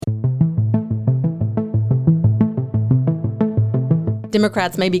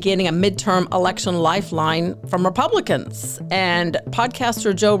Democrats may be getting a midterm election lifeline from Republicans, and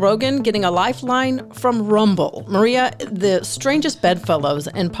podcaster Joe Rogan getting a lifeline from Rumble. Maria, the strangest bedfellows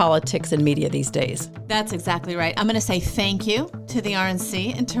in politics and media these days. That's exactly right. I'm going to say thank you to the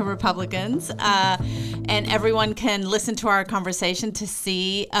RNC and to Republicans, and everyone can listen to our conversation to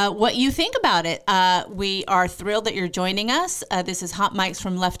see what you think about it. We are thrilled that you're joining us. This is Hot Mics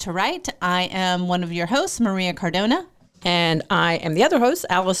from Left to Right. I am one of your hosts, Maria Cardona. And I am the other host,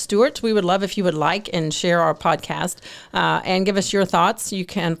 Alice Stewart. We would love if you would like and share our podcast and give us your thoughts. You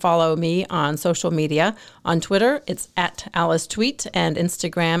can follow me on social media. On Twitter, it's at Alice Tweet, and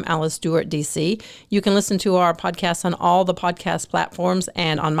Instagram, Alice Stewart DC. You can listen to our podcast on all the podcast platforms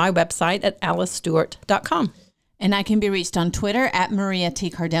and on my website at alicestewart.com. And I can be reached on Twitter at Maria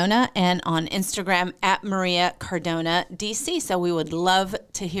T. Cardona and on Instagram at Maria Cardona DC. So we would love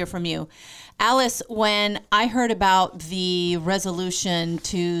to hear from you. Alice, when I heard about the resolution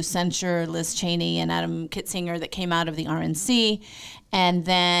to censure Liz Cheney and Adam Kinzinger that came out of the RNC, and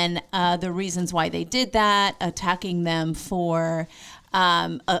then the reasons why they did that, attacking them for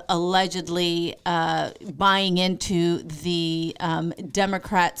allegedly buying into the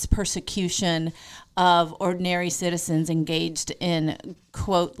Democrats' persecution of ordinary citizens engaged in,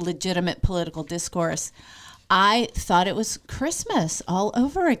 quote, legitimate political discourse, I thought it was Christmas all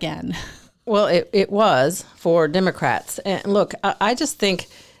over again. Well, it was for Democrats. And look, I just think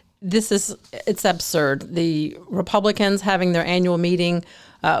it's absurd. The Republicans having their annual meeting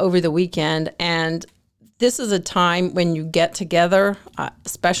over the weekend, and this is a time when you get together,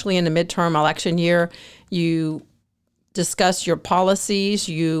 especially in the midterm election year, you discuss your policies,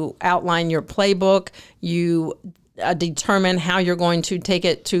 you outline your playbook, you determine how you're going to take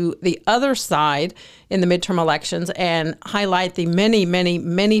it to the other side in the midterm elections and highlight the many, many,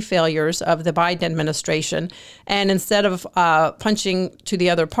 many failures of the Biden administration. And instead of punching to the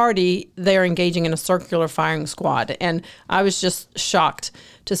other party, they're engaging in a circular firing squad. And I was just shocked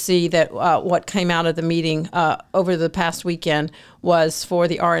to see that what came out of the meeting over the past weekend was for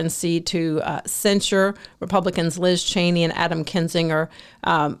the RNC to censure Republicans Liz Cheney and Adam Kinzinger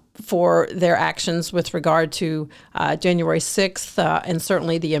for their actions with regard to January 6th and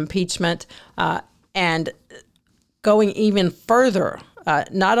certainly the impeachment, and going even further,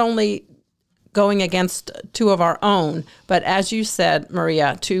 not only going against two of our own, but as you said,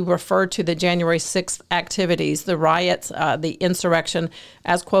 Maria, to refer to the January 6th activities, the riots, the insurrection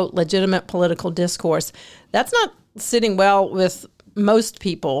as, quote, legitimate political discourse. That's not sitting well with most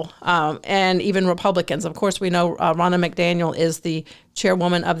people and even Republicans. Of course, we know Ronna McDaniel is the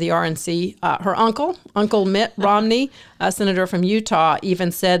chairwoman of the RNC. Her Uncle Mitt Romney, a senator from Utah,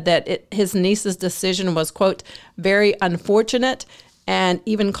 even said that his niece's decision was, quote, very unfortunate, and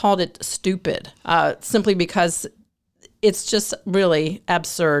even called it stupid, simply because it's just really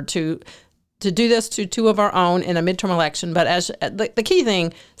absurd to do this to two of our own in a midterm election. But as the key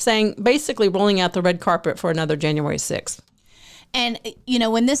thing, basically rolling out the red carpet for another January 6th. And, you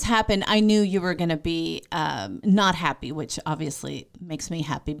know, when this happened, I knew you were going to be not happy, which obviously makes me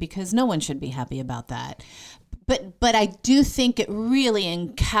happy because no one should be happy about that. But I do think it really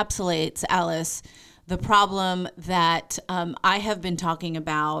encapsulates, Alice, the problem that I have been talking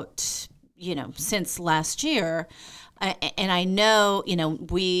about, you know, since last year. And I know, you know,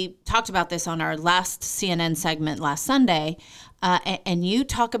 we talked about this on our last CNN segment last Sunday, and you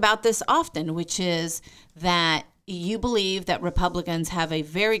talk about this often, which is that you believe that Republicans have a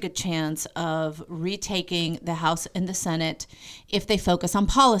very good chance of retaking the House and the Senate if they focus on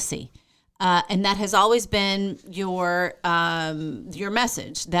policy. And that has always been your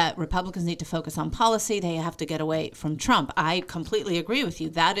message, that Republicans need to focus on policy. They have to get away from Trump. I completely agree with you.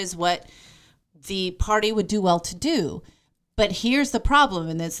 That is what the party would do well to do. But here's the problem,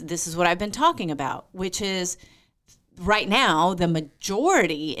 and this is what I've been talking about, which is right now, the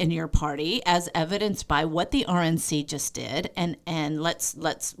majority in your party, as evidenced by what the RNC just did, and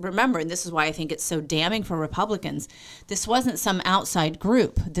let's remember, and this is why I think it's so damning for Republicans, this wasn't some outside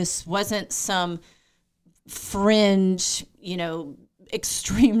group. This wasn't some fringe, you know,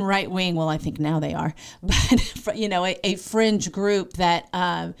 extreme right wing. Well, I think now they are, but you know, a fringe group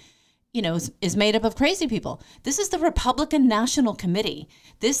that you know, is made up of crazy people. This is the Republican National Committee.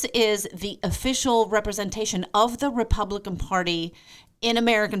 This is the official representation of the Republican Party in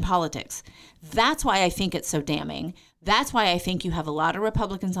American politics. That's why I think it's so damning. That's why I think you have a lot of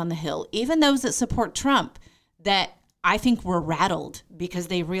Republicans on the Hill, even those that support Trump, that I think were rattled because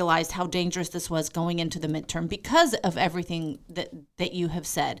they realized how dangerous this was going into the midterm because of everything that you have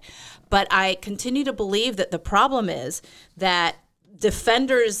said. But I continue to believe that the problem is that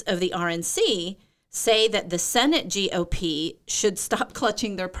defenders of the RNC say that the Senate GOP should stop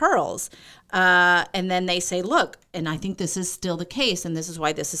clutching their pearls. And then they say, look, and I think this is still the case, and this is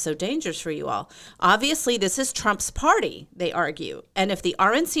why this is so dangerous for you all. Obviously, this is Trump's party, they argue. And if the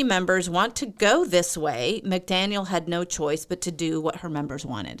RNC members want to go this way, McDaniel had no choice but to do what her members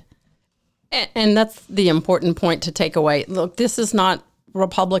wanted. And that's the important point to take away. Look, this is not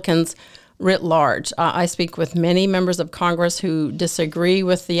Republicans writ large. I speak with many members of Congress who disagree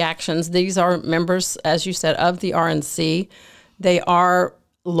with the actions. These are members, as you said, of the RNC. They are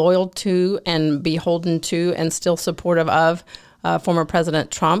loyal to and beholden to and still supportive of former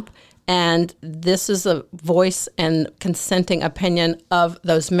President Trump. And this is a voice and consenting opinion of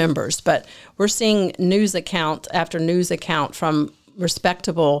those members. But we're seeing news account after news account from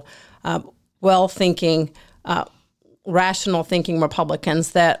respectable, well-thinking, rational thinking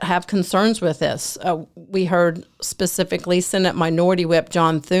Republicans that have concerns with this. We heard specifically Senate Minority Whip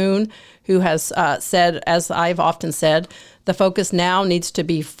John Thune, who has said, as I've often said, the focus now needs to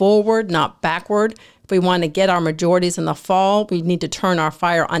be forward, not backward. If we want to get our majorities in the fall, we need to turn our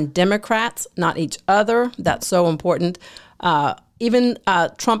fire on Democrats, not each other. That's so important. Even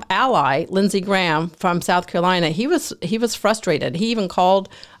Trump ally Lindsey Graham from South Carolina, he was frustrated. He even called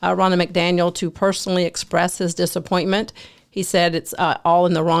Ronna McDaniel to personally express his disappointment. He said it's all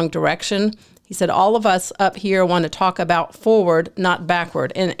in the wrong direction. He said all of us up here want to talk about forward, not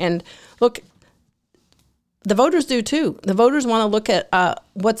backward. And look, the voters do too. The voters want to look at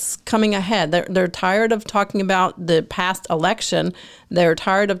what's coming ahead. They're tired of talking about the past election. They're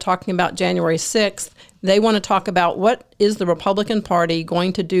tired of talking about January 6th. They want to talk about what is the Republican Party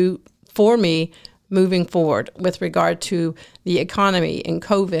going to do for me moving forward with regard to the economy and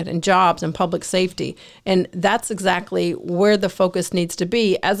COVID and jobs and public safety. And that's exactly where the focus needs to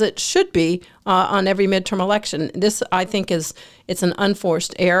be, as it should be on every midterm election. This, I think, it's an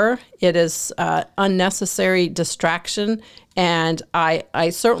unforced error. It is unnecessary distraction. And I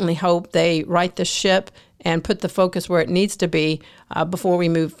certainly hope they right the ship and put the focus where it needs to be before we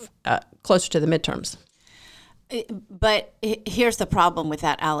move closer to the midterms. But here's the problem with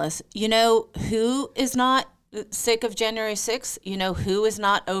that, Alice. You know who is not sick of January 6th? You know who is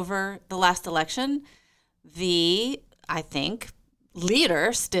not over the last election? I think,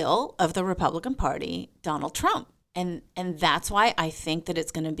 leader still of the Republican Party, Donald Trump. And that's why I think that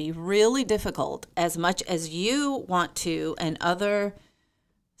it's going to be really difficult, as much as you want to, and other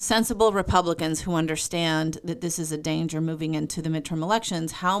sensible Republicans who understand that this is a danger moving into the midterm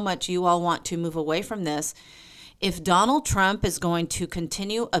elections, how much you all want to move away from this. If Donald Trump is going to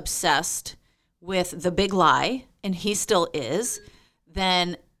continue obsessed with the big lie, and he still is,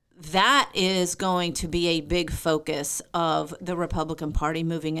 then that is going to be a big focus of the Republican Party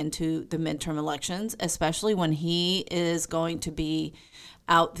moving into the midterm elections, especially when he is going to be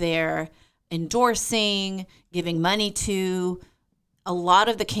out there endorsing, giving money to. A lot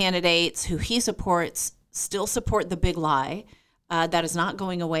of the candidates who he supports still support the big lie. That is not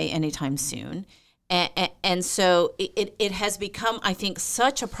going away anytime soon. And so it has become, I think,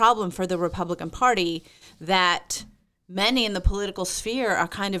 such a problem for the Republican Party that many in the political sphere are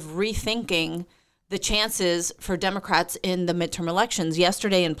kind of rethinking the chances for Democrats in the midterm elections.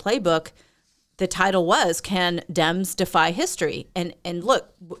 Yesterday in Playbook, the title was, "Can Dems Defy History?" And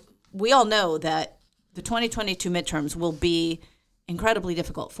look, we all know that the 2022 midterms will be incredibly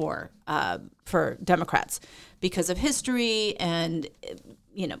difficult for Democrats because of history and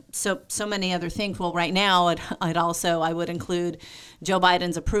so many other things. Well, right now, I would include Joe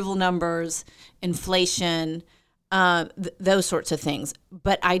Biden's approval numbers, inflation, those sorts of things.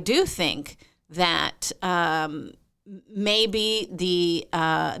 But I do think that maybe the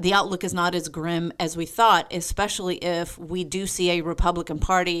outlook is not as grim as we thought, especially if we do see a Republican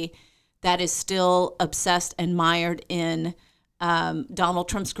Party that is still obsessed and mired in Donald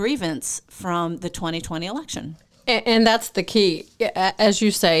Trump's grievance from the 2020 election. And that's the key. As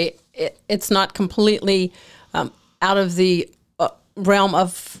you say, it's not completely out of the realm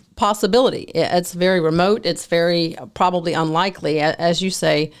of possibility. It's very remote. It's very probably unlikely. As you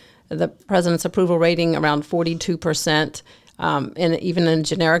say, the president's approval rating around 42%, and even in a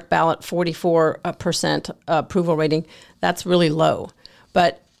generic ballot, 44% approval rating. That's really low.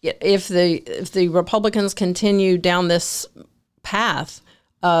 But if the Republicans continue down this path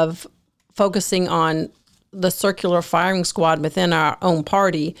of focusing on the circular firing squad within our own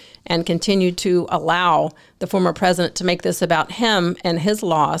party and continue to allow the former president to make this about him and his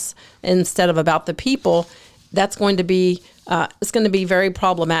loss instead of about the people, that's going to be it's going to be very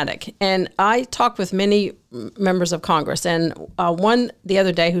problematic. And I talked with many members of Congress, and one the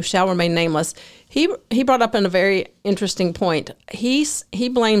other day who shall remain nameless, he brought up a very interesting point. He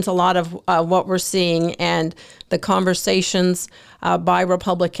blames a lot of what we're seeing and the conversations by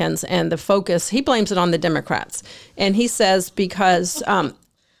Republicans and the focus. He blames it on the Democrats, and he says because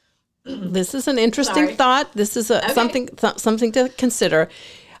this is an interesting thought. This is something to consider.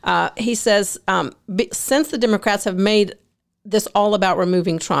 He says since the Democrats have made this all about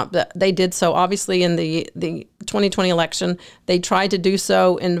removing Trump, they did so obviously in the 2020 election. They tried to do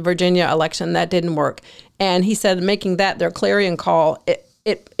so in the Virginia election. That didn't work. And he said making that their clarion call,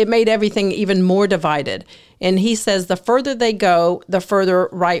 it made everything even more divided. And he says the further they go, the further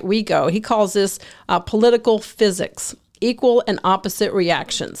right we go. He calls this political physics, equal and opposite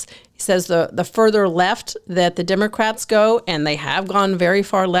reactions. He says the further left that the Democrats go, and they have gone very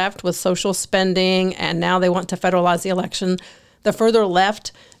far left with social spending, and now they want to federalize the election. The further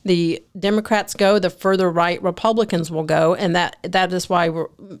left the Democrats go, the further right Republicans will go, and that is why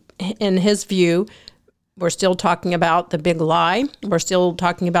in his view, we're still talking about the big lie. We're still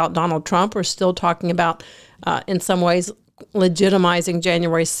talking about Donald Trump. We're still talking about, in some ways, legitimizing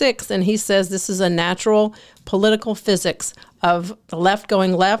January 6th. And he says this is a natural political physics of the left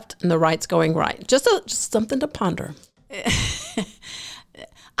going left and the right's going right. Just something to ponder.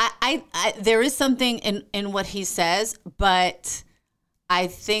 There is something in what he says, but I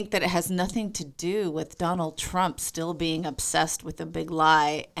think that it has nothing to do with Donald Trump still being obsessed with the big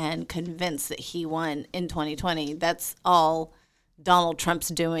lie and convinced that he won in 2020. That's all Donald Trump's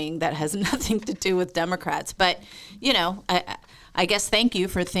doing. That has nothing to do with Democrats. But, I guess thank you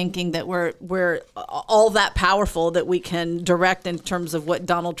for thinking that we're all that powerful that we can direct in terms of what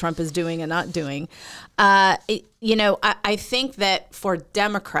Donald Trump is doing and not doing. I think that for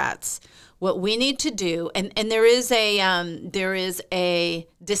Democrats, what we need to do, and there is a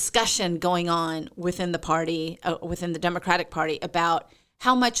discussion going on within the party, within the Democratic Party, about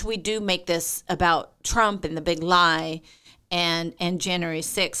how much we do make this about Trump and the big lie and January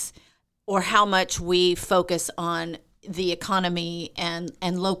 6th, or how much we focus on the economy and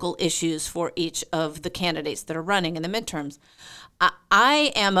local issues for each of the candidates that are running in the midterms.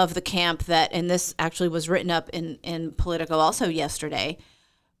 I am of the camp that, and this actually was written up in Politico also yesterday,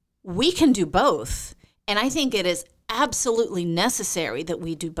 we can do both. And I think it is absolutely necessary that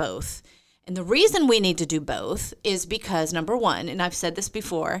we do both. And the reason we need to do both is because, number one, and I've said this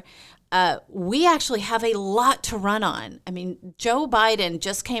before, we actually have a lot to run on. I mean, Joe Biden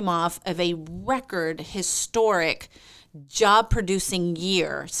just came off of a record historic job-producing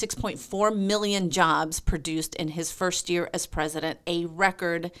year, 6.4 million jobs produced in his first year as president, a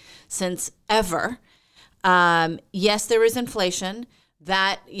record since ever. Yes, there is inflation.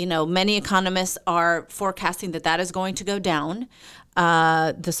 That, many economists are forecasting that is going to go down.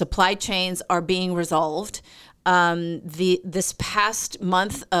 The supply chains are being resolved. This past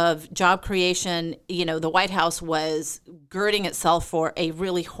month of job creation, the White House was girding itself for a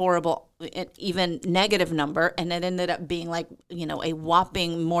really horrible, even negative number, and it ended up being a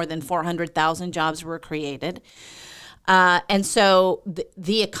whopping more than 400,000 jobs were created. And so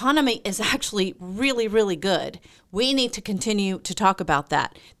the economy is actually really, really good. We need to continue to talk about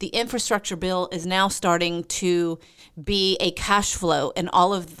that. The infrastructure bill is now starting to be a cash flow in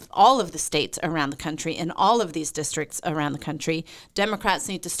all of the states around the country, in all of these districts around the country. Democrats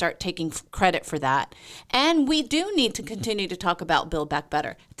need to start taking credit for that. And we do need to continue to talk about Build Back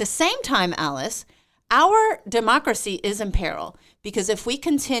Better. At the same time, Alice, our democracy is in peril, because if we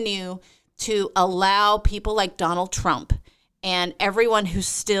continue to allow people like Donald Trump and everyone who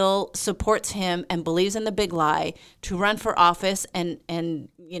still supports him and believes in the big lie to run for office, and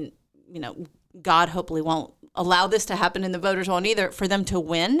God hopefully won't allow this to happen, and the voters won't either, for them to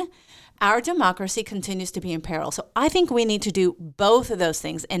win, our democracy continues to be in peril. So I think we need to do both of those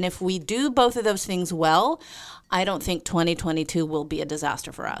things. And if we do both of those things well, I don't think 2022 will be a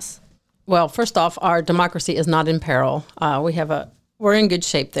disaster for us. Well, first off, our democracy is not in peril. We're in good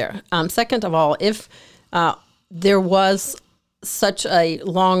shape there. Second of all, if there was such a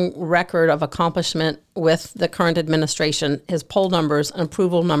long record of accomplishment with the current administration, his poll numbers and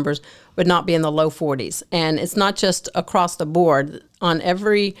approval numbers would not be in the low 40s. And it's not just across the board. On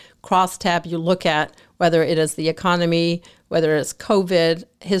every crosstab you look at, whether it is the economy, whether it's COVID,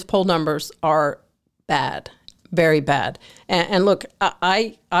 his poll numbers are bad, very bad. And look,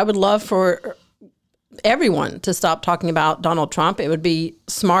 I would love for everyone to stop talking about Donald Trump. It would be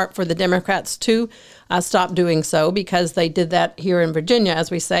smart for the Democrats to stop doing so, because they did that here in Virginia, as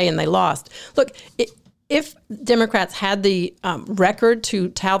we say, and they lost. Look, if Democrats had the record to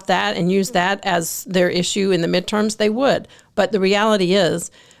tout that and use that as their issue in the midterms, they would. But the reality is,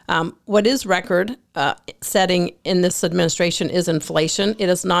 what is record setting in this administration is inflation. It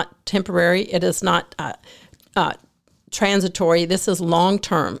is not temporary. It is not transitory. This is long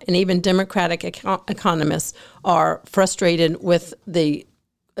term. And even Democratic economists are frustrated with the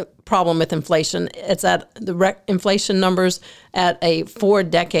problem with inflation. It's at the inflation numbers at a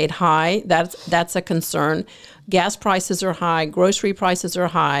 4-decade high. That's a concern. Gas prices are high. Grocery prices are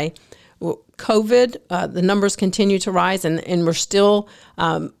high. COVID, the numbers continue to rise, and we're still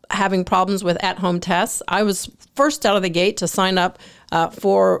having problems with at-home tests. I was first out of the gate to sign up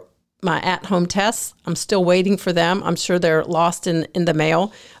for my at-home tests. I'm still waiting for them. I'm sure they're lost in the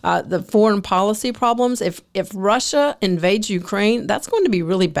mail. The foreign policy problems, if Russia invades Ukraine, that's going to be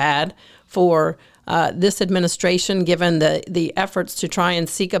really bad for this administration, given the efforts to try and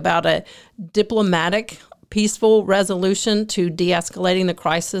seek about a diplomatic, peaceful resolution to de-escalating the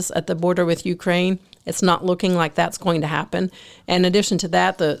crisis at the border with Ukraine. It's not looking like that's going to happen. And in addition to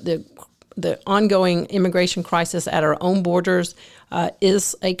that, the ongoing immigration crisis at our own borders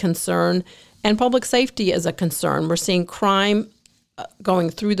is a concern, and public safety is a concern. We're seeing crime going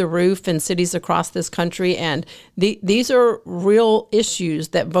through the roof in cities across this country, and these are real issues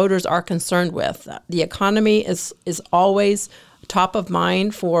that voters are concerned with. The economy is always top of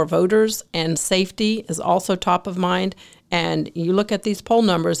mind for voters, and safety is also top of mind. And you look at these poll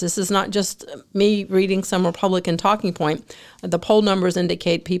numbers, this is not just me reading some Republican talking point. The poll numbers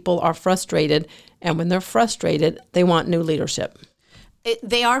indicate people are frustrated, and when they're frustrated, they want new leadership.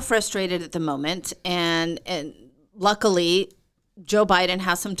 They are frustrated at the moment, and luckily, Joe Biden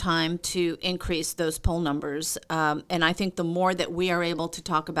has some time to increase those poll numbers. And I think the more that we are able to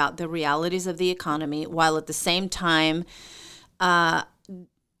talk about the realities of the economy, while at the same time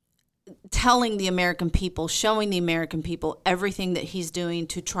telling the American people, showing the American people everything that he's doing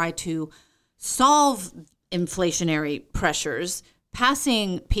to try to solve inflationary pressures,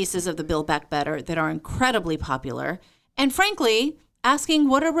 passing pieces of the Build Back Better that are incredibly popular, and frankly, asking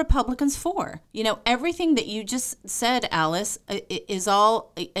what are Republicans for? You know, everything that you just said, Alice, is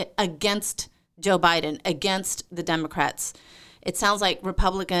all against Joe Biden, against the Democrats. It sounds like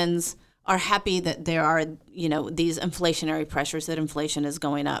Republicans are happy that there are, these inflationary pressures, that inflation is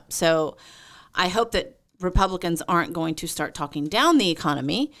going up. So I hope that Republicans aren't going to start talking down the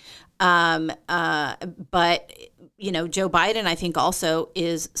economy. But, Joe Biden, I think, also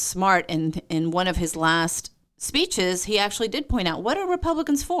is smart. And in one of his last speeches, he actually did point out, what are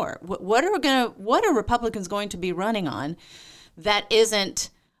Republicans for? What are Republicans going to be running on that isn't,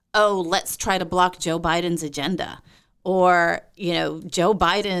 let's try to block Joe Biden's agenda? Or, Joe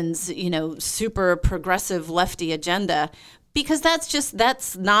Biden's, super progressive lefty agenda, because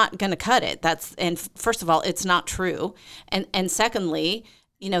that's not going to cut it. And first of all, it's not true. And secondly,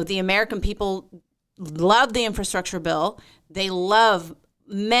 the American people love the infrastructure bill. They love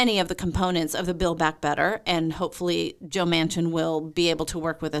many of the components of the Build Back Better. And hopefully Joe Manchin will be able to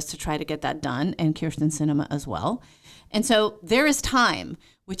work with us to try to get that done, and Kyrsten Sinema as well. And so there is time,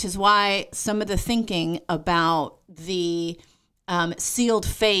 which is why some of the thinking about the sealed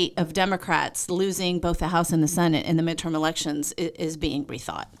fate of Democrats losing both the House and the Senate in the midterm elections is being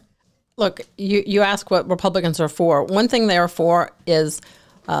rethought. Look, you ask what Republicans are for. One thing they are for is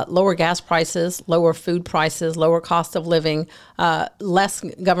lower gas prices, lower food prices, lower cost of living, less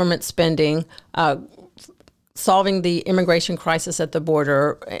government spending, solving the immigration crisis at the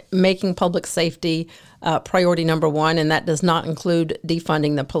border, making public safety priority number one, and that does not include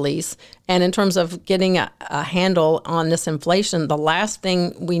defunding the police. And in terms of getting a handle on this inflation, the last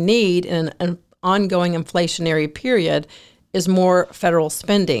thing we need in an ongoing inflationary period is more federal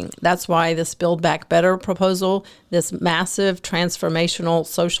spending. That's why this Build Back Better proposal, this massive transformational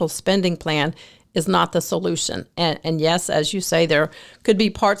social spending plan, is not the solution. And yes, as you say, there could be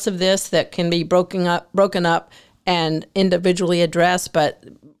parts of this that can be broken up and individually addressed, but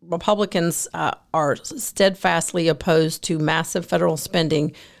Republicans are steadfastly opposed to massive federal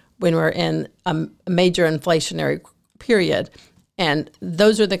spending when we're in a major inflationary period. And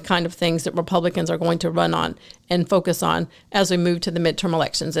those are the kind of things that Republicans are going to run on and focus on as we move to the midterm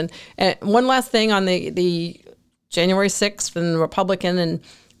elections. And one last thing on the January 6th and the Republican and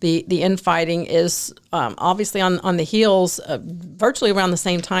the infighting is obviously on the heels, virtually around the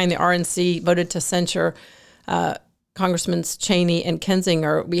same time, the RNC voted to censure Congressmen Cheney and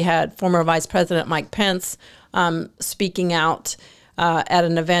Kinzinger. We had former Vice President Mike Pence speaking out at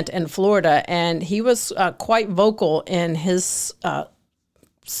an event in Florida, and he was quite vocal in his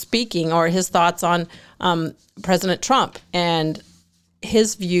speaking or his thoughts on President Trump and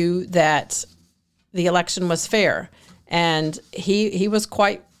his view that the election was fair. And he was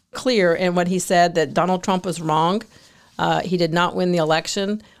quite clear in what he said, that Donald Trump was wrong. He did not win the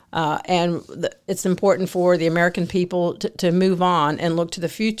election. It's important for the American people to move on and look to the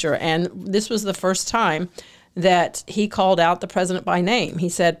future. And this was the first time that he called out the president by name. He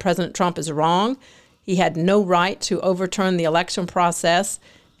said President Trump is wrong. He had no right to overturn the election process.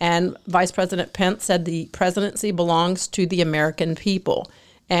 And Vice President Pence said the presidency belongs to the American people.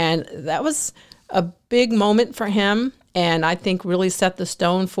 And that was a big moment for him, and I think really set the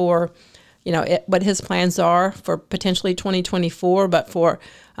stone for, what his plans are for potentially 2024, but for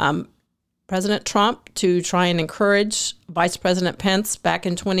President Trump to try and encourage Vice President Pence back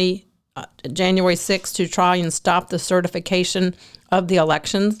in January 6th to try and stop the certification of the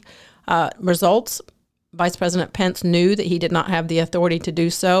elections results. Vice President Pence knew that he did not have the authority to do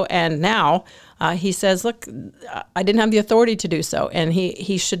so, and now he says, look, I didn't have the authority to do so, and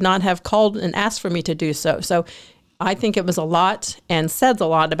he should not have called and asked for me to do so. So I think it was a lot and says a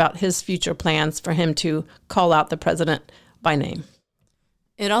lot about his future plans for him to call out the president by name.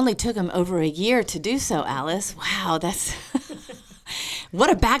 It only took him over a year to do so, Alice. Wow, that's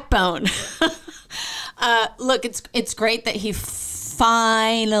what a backbone. Look, it's great that he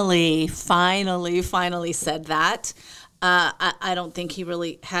finally said that. I don't think he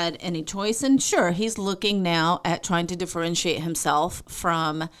really had any choice. And sure, he's looking now at trying to differentiate himself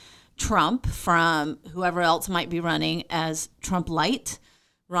from Trump, from whoever else might be running as Trump light.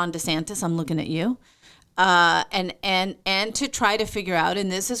 Ron DeSantis, I'm looking at you. And to try to figure out,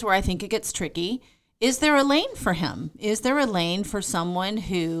 and this is where I think it gets tricky, is there a lane for him? Is there a lane for someone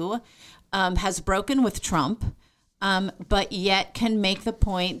who has broken with Trump, but yet can make the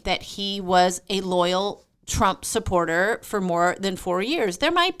point that he was a loyal Trump supporter for more than 4 years?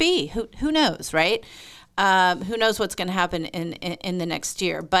 There might be. Who knows, right? Who knows what's going to happen in the next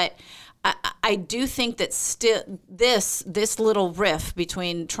year? But I do think that still this little riff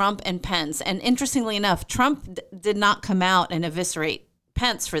between Trump and Pence, and interestingly enough, Trump did not come out and eviscerate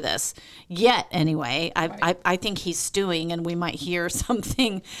Pence for this yet. Anyway, I think he's stewing, and we might hear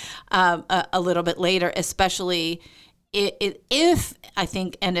something a little bit later, especially if I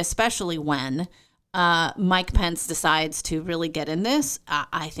think, and especially when Mike Pence decides to really get in this.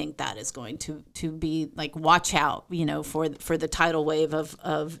 I think that is going to be like, watch out, for the tidal wave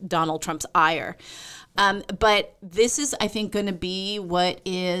of Donald Trump's ire. But this is, I think, going to be what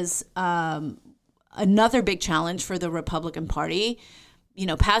is another big challenge for the Republican Party.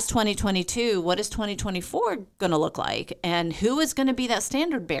 Past 2022, what is 2024 going to look like? And who is going to be that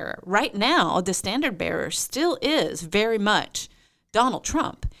standard bearer? Right now, the standard bearer still is very much Donald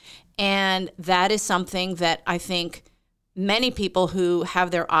Trump. And that is something that I think many people who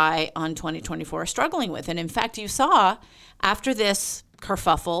have their eye on 2024 are struggling with. And in fact, you saw after this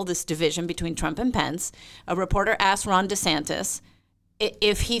kerfuffle, this division between Trump and Pence, a reporter asked Ron DeSantis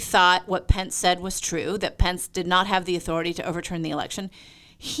if he thought what Pence said was true, that Pence did not have the authority to overturn the election.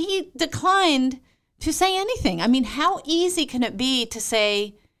 He declined to say anything. I mean, how easy can it be to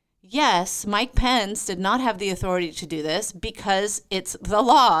say, yes, Mike Pence did not have the authority to do this because it's the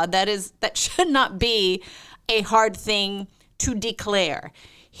law. That should not be a hard thing to declare.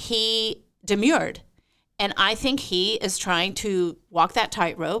 He demurred. And I think he is trying to walk that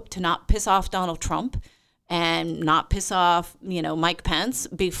tightrope to not piss off Donald Trump and not piss off, Mike Pence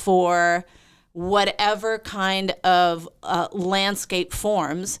before whatever kind of landscape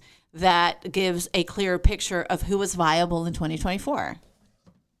forms that gives a clearer picture of who is viable in 2024.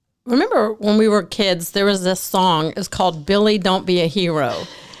 Remember when we were kids, there was this song, it was called Billy, Don't Be a Hero.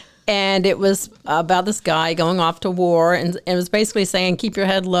 And it was about this guy going off to war, and it was basically saying, keep your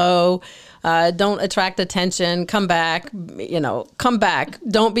head low, don't attract attention, come back, come back,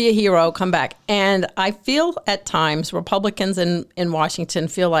 don't be a hero, come back. And I feel at times Republicans in Washington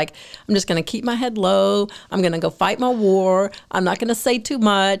feel like, I'm just going to keep my head low, I'm going to go fight my war, I'm not going to say too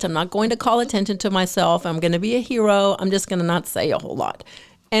much, I'm not going to call attention to myself, I'm going to be a hero, I'm just going to not say a whole lot.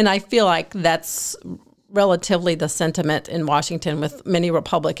 And I feel like that's relatively the sentiment in Washington with many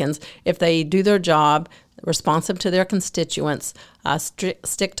Republicans. If they do their job, responsive to their constituents,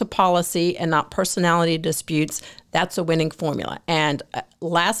 stick to policy and not personality disputes, that's a winning formula. And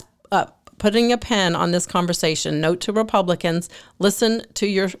putting a pen on this conversation, note to Republicans, listen to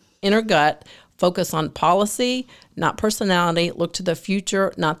your inner gut, focus on policy, not personality, look to the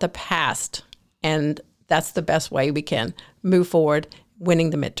future, not the past. And that's the best way we can move forward,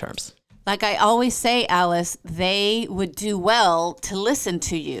 winning the midterms. Like I always say, Alice, they would do well to listen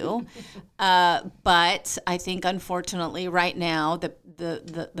to you. But I think, unfortunately, right now,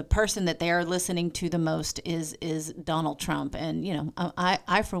 the person that they are listening to the most is Donald Trump. And, you know,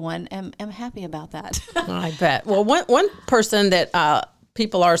 I for one, am happy about that. I bet. Well, one person that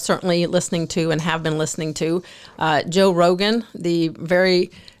people are certainly listening to and have been listening to, Joe Rogan, the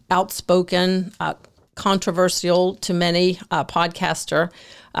very outspoken, controversial to many podcaster,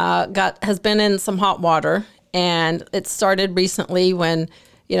 has been in some hot water. And it started recently when,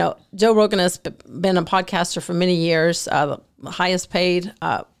 you know, Joe Rogan has been a podcaster for many years, the highest paid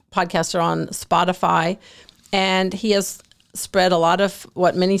podcaster on Spotify. And he has spread a lot of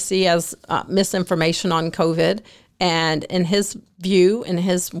what many see as misinformation on COVID. And in his view, in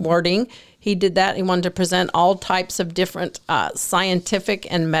his wording, he did that. He wanted to present all types of different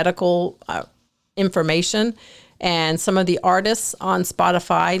scientific and medical information. And some of the artists on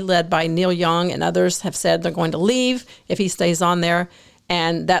Spotify, led by Neil Young and others, have said they're going to leave if he stays on there.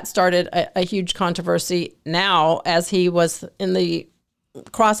 And that started a huge controversy. Now, as he was in the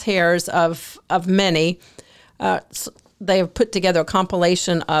crosshairs of many, they have put together a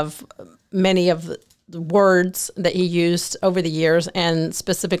compilation of many of the words that he used over the years, and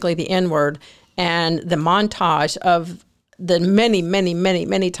specifically the N-word, and the montage of the many, many, many,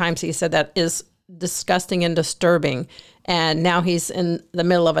 many times he said that is disgusting and disturbing. And now he's in the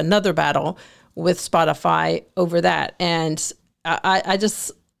middle of another battle with Spotify over that. And I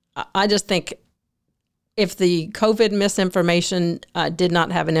just think if the COVID misinformation did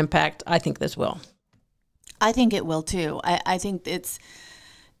not have an impact, I think this will. I think it will too. I think it's,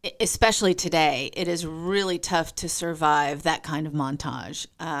 especially today, it is really tough to survive that kind of montage.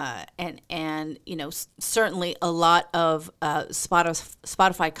 And you know, certainly a lot of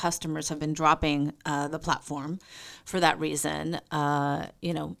Spotify customers have been dropping the platform for that reason.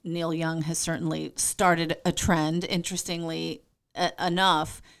 You know, Neil Young has certainly started a trend, interestingly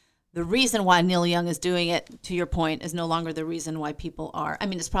enough. The reason why Neil Young is doing it, to your point, is no longer the reason why people are. I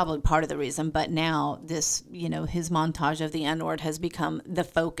mean, it's probably part of the reason, but now this, you know, his montage of the N-word has become the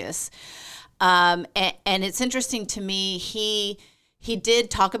focus. And it's interesting to me. He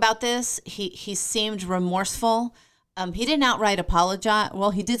did talk about this. He seemed remorseful. He didn't outright apologize.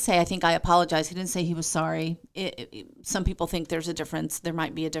 Well, he did say, "I think I apologize." He didn't say he was sorry. Some people think there's a difference. There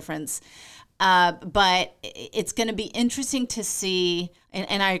might be a difference. But it's going to be interesting to see,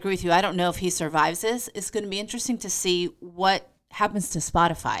 and I agree with you, I don't know if he survives this. It's going to be interesting to see what happens to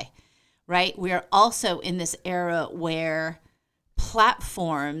Spotify, right? We are also in this era where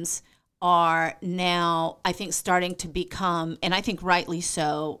platforms are now, I think, starting to become, and I think rightly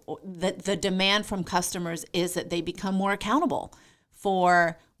so, the demand from customers is that they become more accountable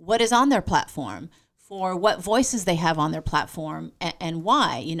for what is on their platform, for what voices they have on their platform, and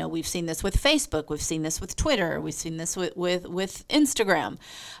why. You know, we've seen this with Facebook, we've seen this with Twitter, we've seen this with Instagram,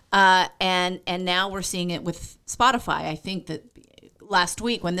 and now we're seeing it with Spotify. I think that last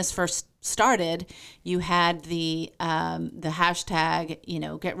week when this first started, you had the hashtag, you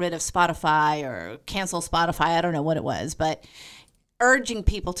know, get rid of Spotify or cancel Spotify. I don't know what it was, but urging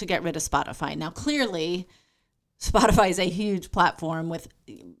people to get rid of Spotify. Now, clearly, Spotify is a huge platform with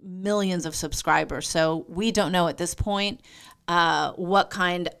millions of subscribers. So we don't know at this point what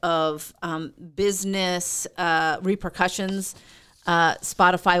kind of business repercussions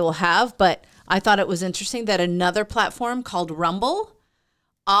Spotify will have. But I thought it was interesting that another platform called Rumble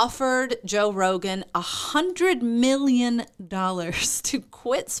offered Joe Rogan $100 million to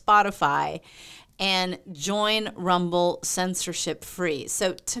quit Spotify and join Rumble censorship free.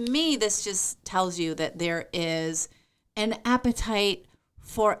 So to me, this just tells you that there is an appetite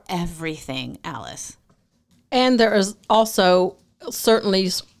for everything, Alice. And there is also certainly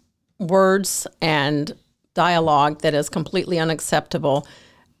words and dialogue that is completely unacceptable.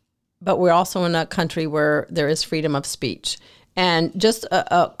 But we're also in a country where there is freedom of speech. And just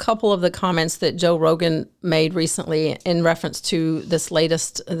a couple of the comments that Joe Rogan made recently in reference to this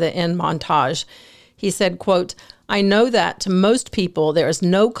latest, the end montage. He said, quote, "I know that to most people, there is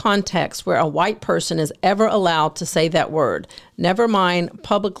no context where a white person is ever allowed to say that word, never mind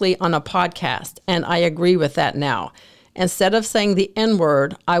publicly on a podcast. And I agree with that now. Instead of saying the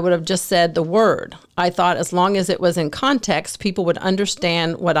N-word, I would have just said the word. I thought as long as it was in context, people would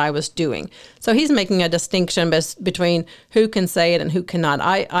understand what I was doing." So he's making a distinction between who can say it and who cannot.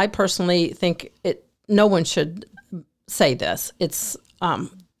 I personally think no one should say this. It's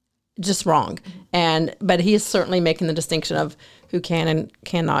just wrong. But he is certainly making the distinction of who can and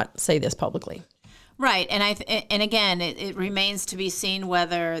cannot say this publicly. Right. And again, it remains to be seen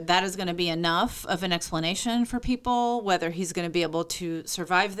whether that is going to be enough of an explanation for people, whether he's going to be able to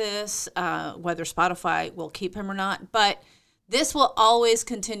survive this, whether Spotify will keep him or not. But this will always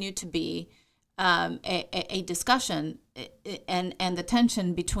continue to be a discussion and the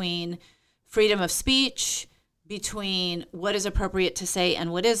tension between freedom of speech, between what is appropriate to say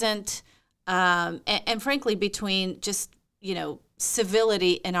and what isn't, and frankly, between just,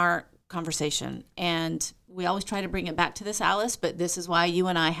 civility in our conversation. And we always try to bring it back to this, Alice, but this is why you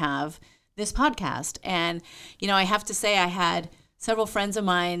and I have this podcast. And, I have to say I had several friends of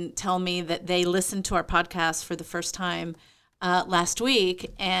mine tell me that they listened to our podcast for the first time last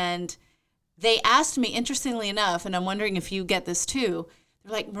week. And they asked me, interestingly enough, and I'm wondering if you get this too,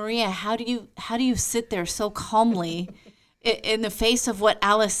 they're like, Maria, how do you sit there so calmly in the face of what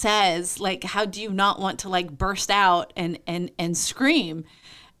Alice says? Like, how do you not want to like burst out and scream?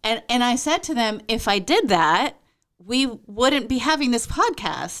 And I said to them, if I did that, we wouldn't be having this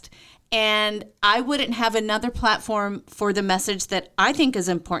podcast. And I wouldn't have another platform for the message that I think is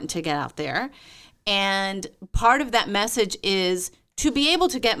important to get out there. And part of that message is to be able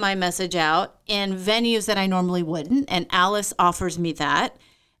to get my message out in venues that I normally wouldn't. And Alice offers me that.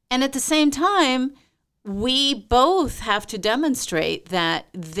 And at the same time, we both have to demonstrate that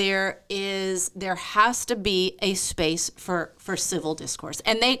there has to be a space for civil discourse.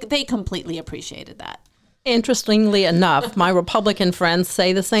 And they completely appreciated that. Interestingly enough, my Republican friends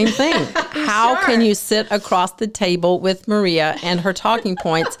say the same thing. How can you sit across the table with Maria and her talking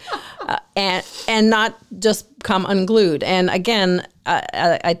points and not just come unglued? And again,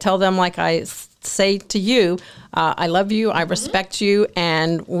 I tell them, like I say to you, I love you, I respect you,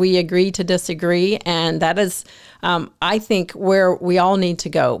 and we agree to disagree. And that is, I think, where we all need to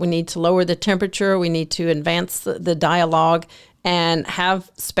go. We need to lower the temperature. We need to advance the dialogue and have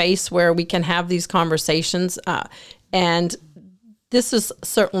space where we can have these conversations. And this is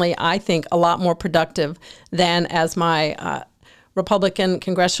certainly, I think, a lot more productive than, as my Republican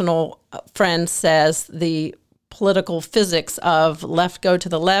congressional friend says, the political physics of left go to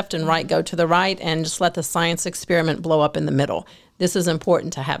the left and right go to the right, and just let the science experiment blow up in the middle. This is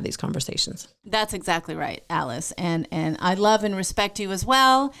important to have these conversations. That's exactly right, Alice. And I love and respect you as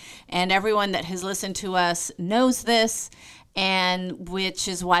well. And everyone that has listened to us knows this. And which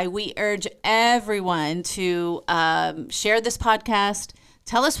is why we urge everyone to share this podcast.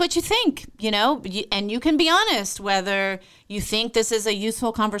 Tell us what you think, and you can be honest whether you think this is a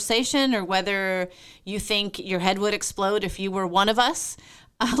useful conversation or whether you think your head would explode if you were one of us.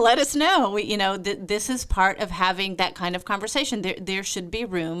 Let us know. This is part of having that kind of conversation. There should be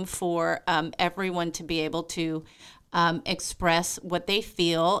room for everyone to be able to express what they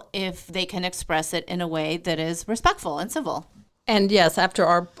feel if they can express it in a way that is respectful and civil. And yes, after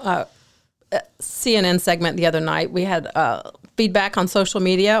our CNN segment the other night, we had feedback on social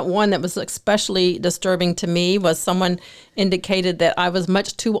media. One that was especially disturbing to me was someone indicated that I was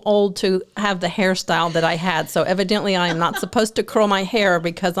much too old to have the hairstyle that I had. So evidently I am not supposed to curl my hair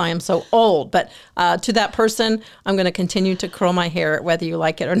because I am so old. But to that person, I'm going to continue to curl my hair whether you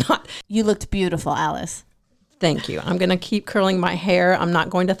like it or not. You looked beautiful, Alice. Thank you. I'm going to keep curling my hair. I'm not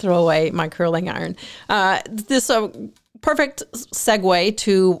going to throw away my curling iron. This perfect segue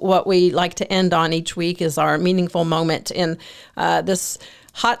to what we like to end on each week is our meaningful moment in this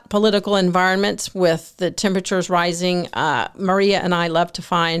hot political environment with the temperatures rising. Maria and I love to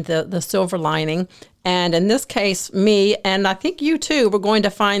find the silver lining. And in this case, me, and I think you too, we're going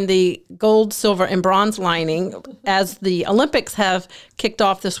to find the gold, silver, and bronze lining. As the Olympics have kicked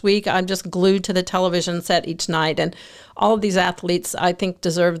off this week, I'm just glued to the television set each night. And all of these athletes, I think,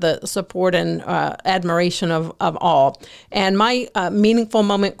 deserve the support and admiration of all. And my meaningful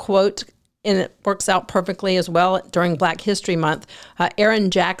moment quote, and it works out perfectly as well during Black History Month.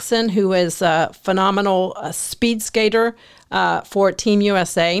 Erin Jackson, who is a phenomenal speed skater for Team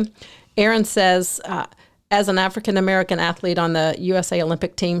USA. Erin says, as an African-American athlete on the USA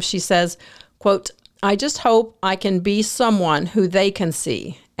Olympic team, she says, quote, "I just hope I can be someone who they can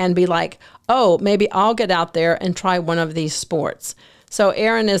see and be like, oh, maybe I'll get out there and try one of these sports." So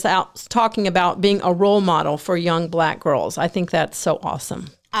Erin is out talking about being a role model for young Black girls. I think that's so awesome.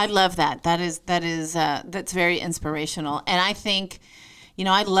 I love that. That's very inspirational. And I think,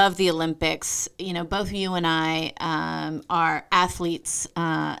 I love the Olympics. Both you and I are athletes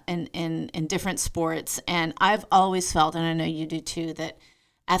in different sports. And I've always felt, and I know you do too, that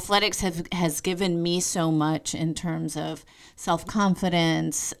athletics has given me so much in terms of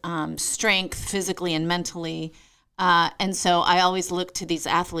self-confidence, strength, physically and mentally. And so I always look to these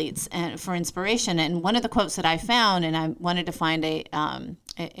athletes for inspiration. And one of the quotes that I found, and I wanted to find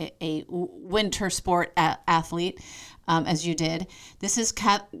a winter sport athlete, as you did. This is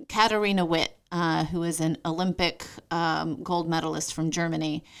Katharina Witt, who is an Olympic gold medalist from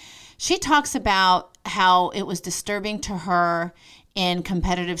Germany. She talks about how it was disturbing to her in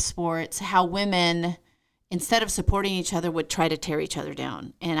competitive sports, how women, instead of supporting each other, would try to tear each other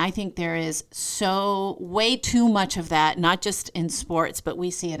down. And I think there is way too much of that, not just in sports, but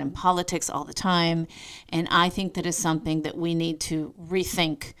we see it in politics all the time. And I think that is something that we need to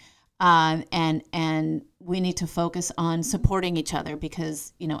rethink. And we need to focus on supporting each other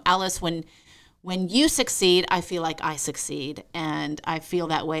because, Alice, when you succeed, I feel like I succeed. And I feel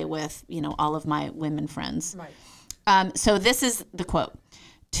that way with, all of my women friends. Right. So this is the quote.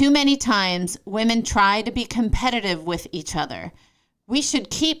 Too many times women try to be competitive with each other. We should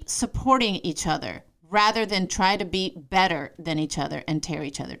keep supporting each other rather than try to be better than each other and tear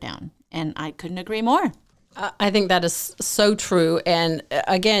each other down. And I couldn't agree more. I think that is so true. And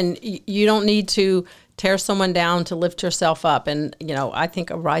again, you don't need to tear someone down to lift yourself up. And, I think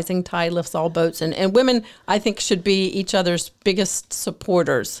a rising tide lifts all boats. And women, I think, should be each other's biggest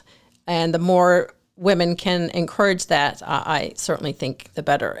supporters. And the more women can encourage that, I certainly think the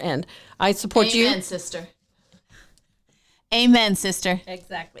better. And I support you. Amen, sister. Amen, sister.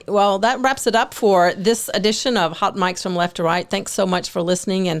 Exactly. Well, that wraps it up for this edition of Hot Mics from Left to Right. Thanks so much for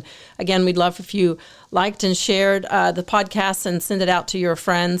listening. And again, we'd love if you liked and shared the podcast and send it out to your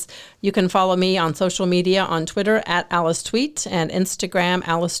friends. You can follow me on social media on Twitter at Alice Tweet and Instagram,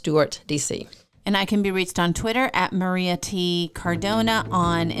 Alice Stewart, DC. And I can be reached on Twitter at Maria T. Cardona,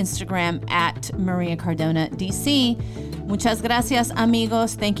 on Instagram at Maria Cardona, DC. Muchas gracias,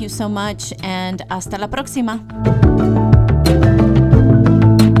 amigos. Thank you so much. And hasta la próxima.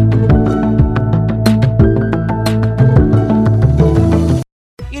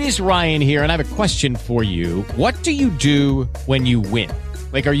 It is Ryan here, and I have a question for you. What do you do when you win?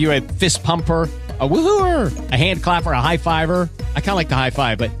 Like, are you a fist pumper, a woohooer, a hand clapper, a high fiver? I kind of like the high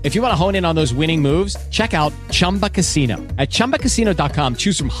five, but if you want to hone in on those winning moves, check out Chumba Casino. At ChumbaCasino.com,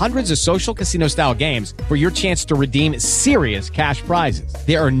 choose from hundreds of social casino-style games for your chance to redeem serious cash prizes.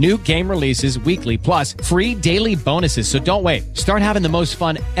 There are new game releases weekly, plus free daily bonuses, so don't wait. Start having the most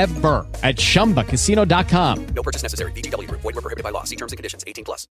fun ever at ChumbaCasino.com. No purchase necessary. VGW Group. Void where prohibited by law. See terms and conditions. 18+.